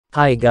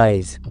Hi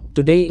guys,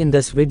 today in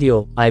this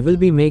video, I will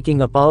be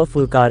making a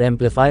powerful car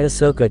amplifier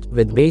circuit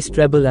with bass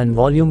treble and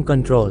volume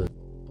control.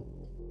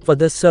 For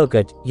this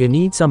circuit, you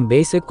need some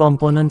basic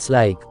components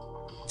like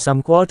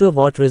some quarter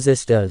watt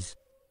resistors,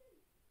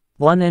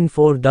 one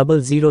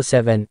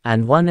N4007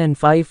 and one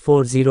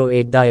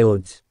N5408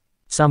 diodes,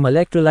 some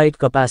electrolyte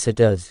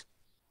capacitors,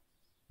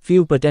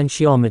 few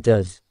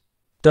potentiometers,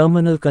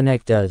 terminal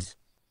connectors,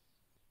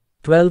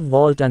 12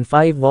 volt and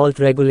 5 volt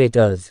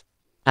regulators,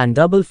 and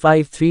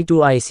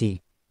 5532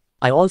 IC.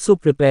 I also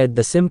prepared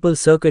the simple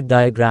circuit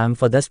diagram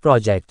for this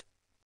project.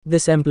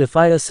 This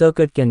amplifier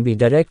circuit can be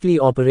directly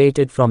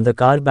operated from the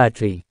car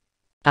battery.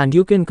 And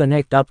you can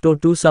connect up to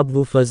 2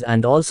 subwoofers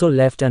and also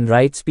left and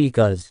right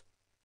speakers.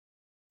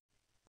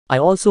 I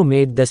also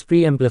made this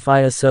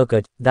pre-amplifier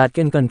circuit that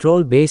can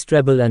control bass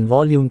treble and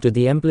volume to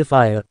the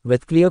amplifier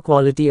with clear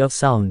quality of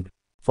sound.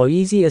 For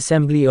easy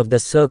assembly of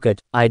this circuit,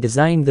 I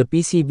designed the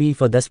PCB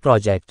for this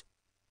project.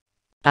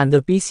 And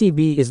the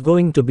PCB is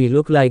going to be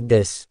look like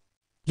this.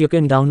 You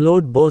can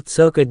download both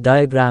circuit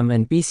diagram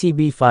and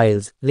PCB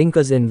files, link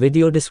is in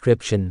video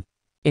description.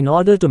 In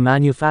order to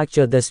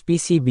manufacture this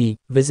PCB,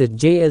 visit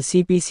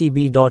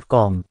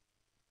jlcpcb.com.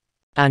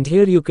 And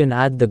here you can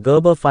add the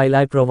Gerber file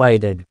I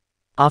provided.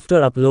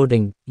 After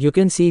uploading, you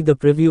can see the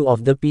preview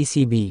of the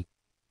PCB.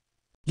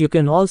 You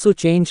can also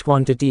change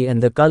quantity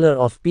and the color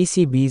of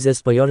PCBs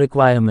as per your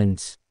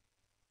requirements.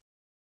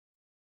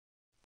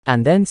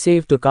 And then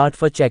save to cart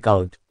for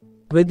checkout.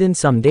 Within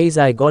some days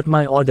I got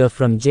my order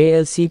from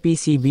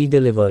JLCPCB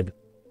delivered.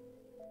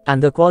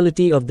 And the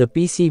quality of the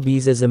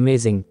PCBs is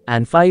amazing,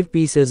 and 5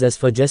 pieces is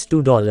for just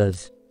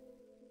 $2.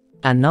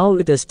 And now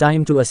it is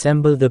time to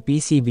assemble the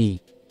PCB.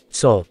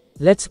 So,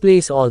 let's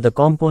place all the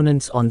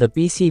components on the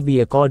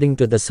PCB according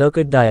to the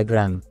circuit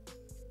diagram.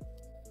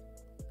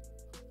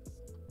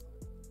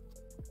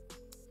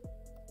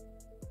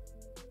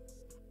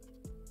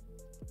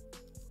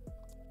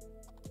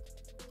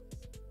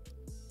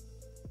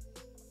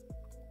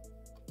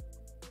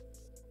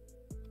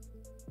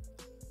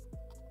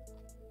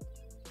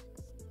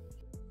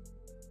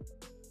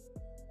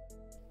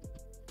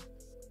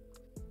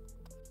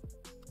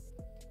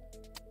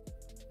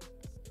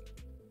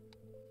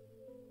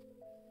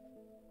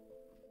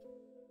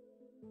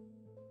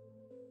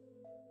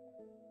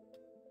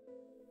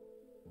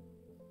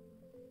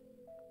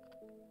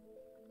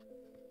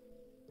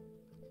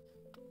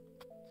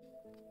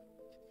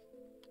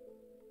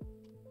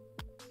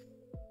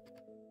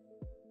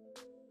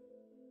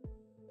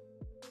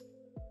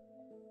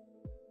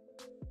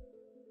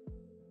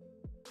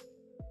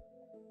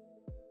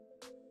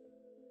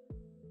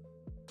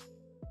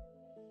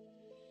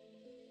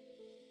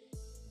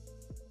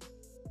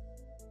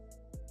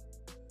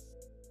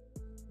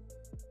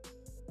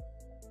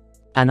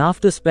 And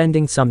after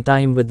spending some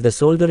time with the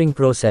soldering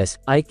process,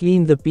 I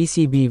cleaned the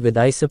PCB with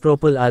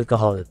isopropyl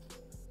alcohol.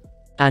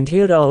 And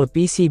here our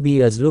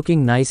PCB is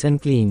looking nice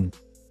and clean.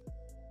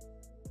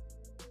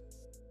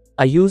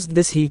 I used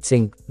this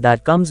heatsink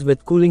that comes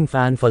with cooling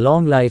fan for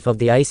long life of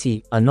the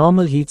IC. A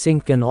normal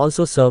heatsink can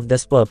also serve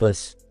this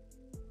purpose.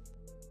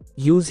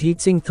 Use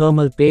heatsink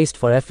thermal paste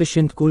for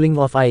efficient cooling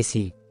of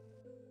IC.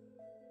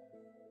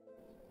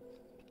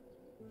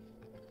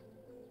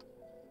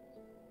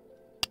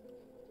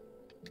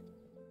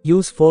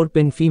 Use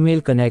 4-pin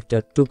female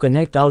connector to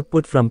connect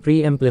output from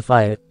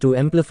pre-amplifier to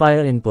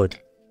amplifier input.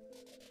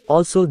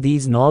 Also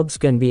these knobs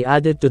can be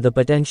added to the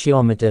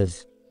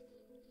potentiometers.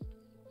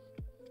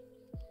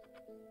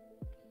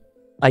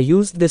 I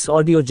used this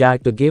audio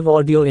jack to give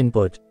audio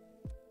input.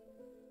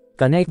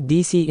 Connect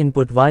DC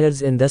input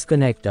wires in this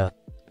connector.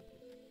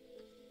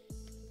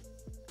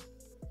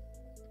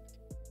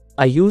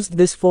 I used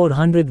this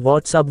 400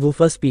 watt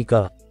subwoofer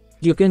speaker.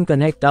 You can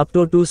connect up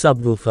to 2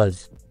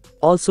 subwoofers.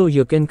 Also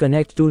you can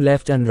connect 2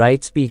 left and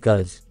right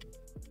speakers.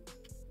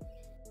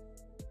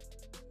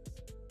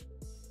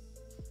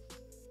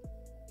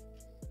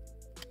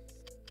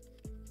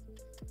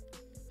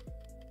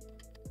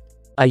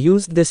 I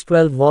used this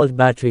 12 volt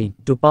battery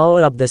to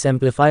power up this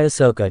amplifier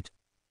circuit.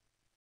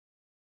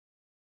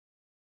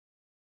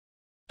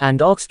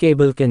 And aux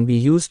cable can be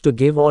used to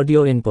give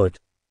audio input.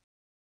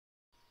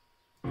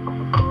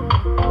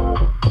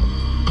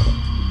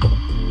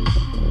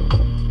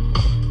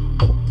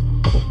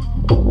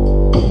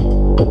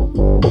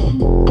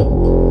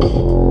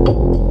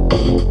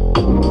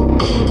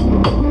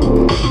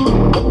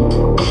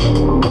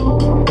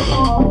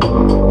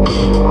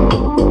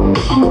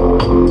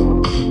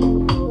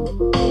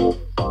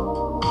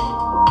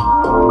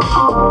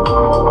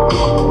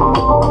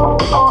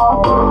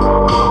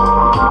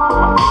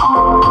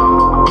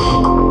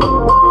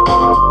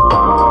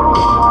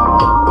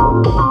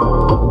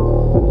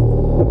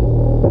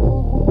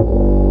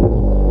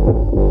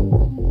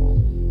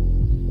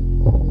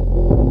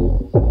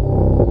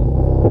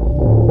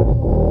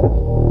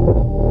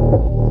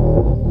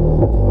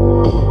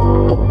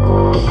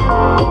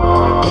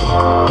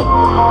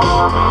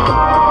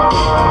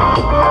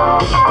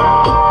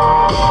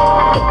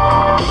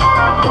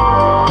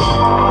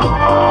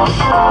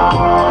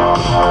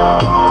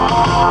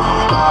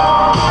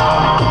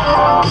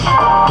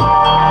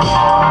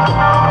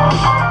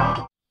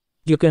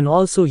 You can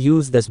also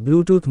use this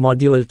Bluetooth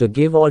module to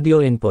give audio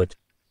input.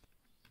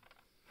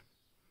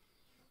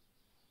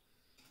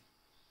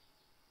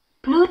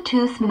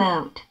 Bluetooth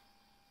mode.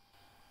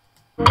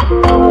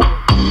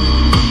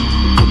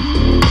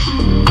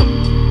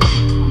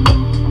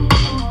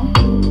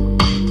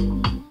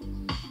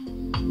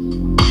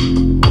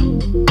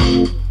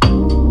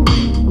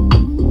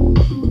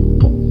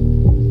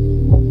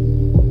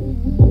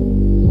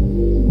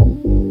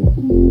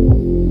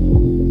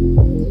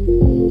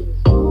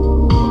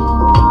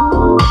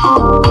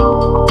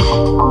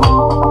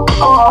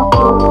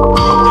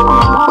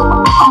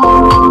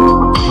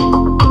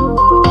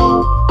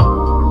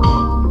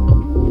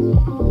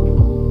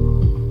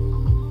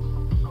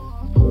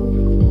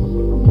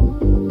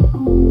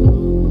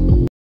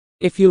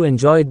 If you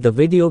enjoyed the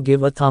video,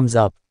 give a thumbs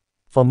up.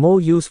 For more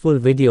useful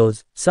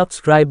videos,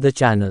 subscribe the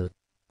channel.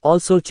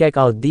 Also check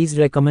out these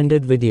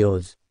recommended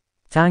videos.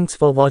 Thanks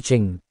for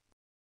watching.